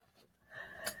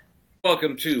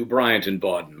Welcome to Bryant and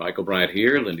Baden. Michael Bryant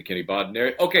here, Linda Kenny Baden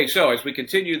there. Okay, so as we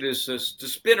continue this to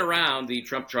spin around the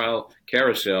Trump trial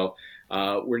carousel,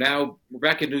 we're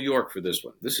back in New York for this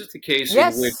one. This is the case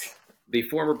in which Yes. the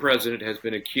former president has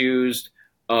been accused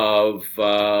of,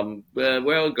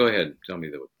 well, go ahead, tell me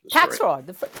the Tax story.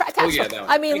 fraud. Tax Yeah, fraud. that one.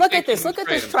 I mean, look at this. Executive Look at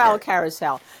trade, this I'm trial sorry.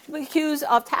 carousel. He's accused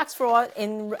of tax fraud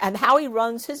and how he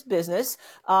runs his business.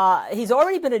 He's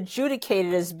already been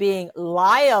adjudicated as being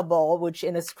liable, which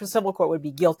in a civil court would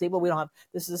be guilty, but we don't have.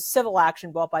 This is a civil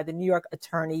action brought by the New York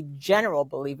Attorney General,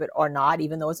 believe it or not.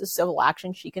 Even though it's a civil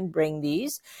action, she can bring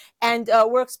these, and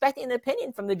we're expecting an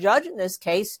opinion from the judge in this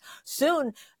case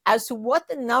soon as to what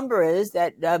the number is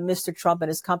that Mr. Trump and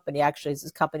his company, actually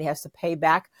his company, has to pay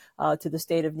back to the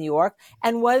state of New York,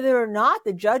 and whether or not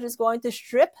the judge is going to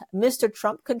strip Mr.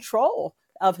 Trump control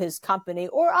of his company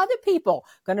or other people.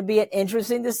 Going to be an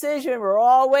interesting decision. We're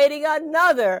all waiting on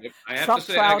another Yep, I have Trump to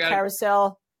say, trial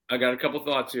carousel. I got a couple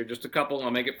thoughts here, just a couple. I'll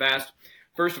make it fast.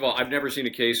 First of all, I've never seen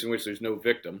a case in which there's no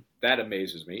victim. That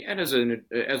amazes me. And as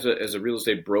a real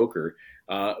estate broker,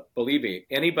 believe me,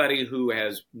 anybody who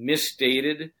has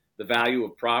misstated the value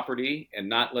of property and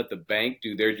not let the bank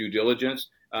do their due diligence,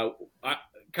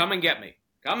 come and get me.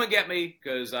 Come and get me,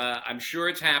 because I'm sure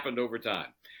it's happened over time.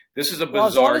 This is a Well,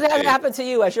 as long bizarre as it hasn't case. happened to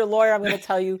you, as your lawyer, I'm going to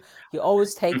tell you, you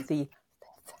always take the.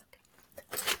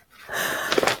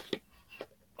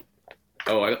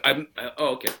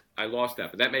 Okay. I lost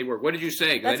that, but that may work. What did you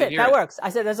say? 'Cause I That's didn't it. hear That it. works. I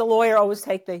said, as a lawyer, always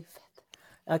take the.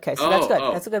 Okay, so that's good.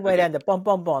 That's a good way to Okay. end it. Boom,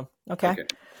 boom, boom. Okay. Okay.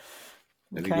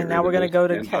 Let me Okay, get now rid we're of going to this. go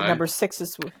to Stand by. number 6.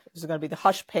 This is going to be the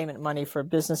hush payment money for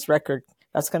business record.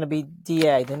 That's going to be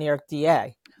DA, the New York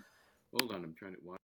DA. Hold on, I'm trying to.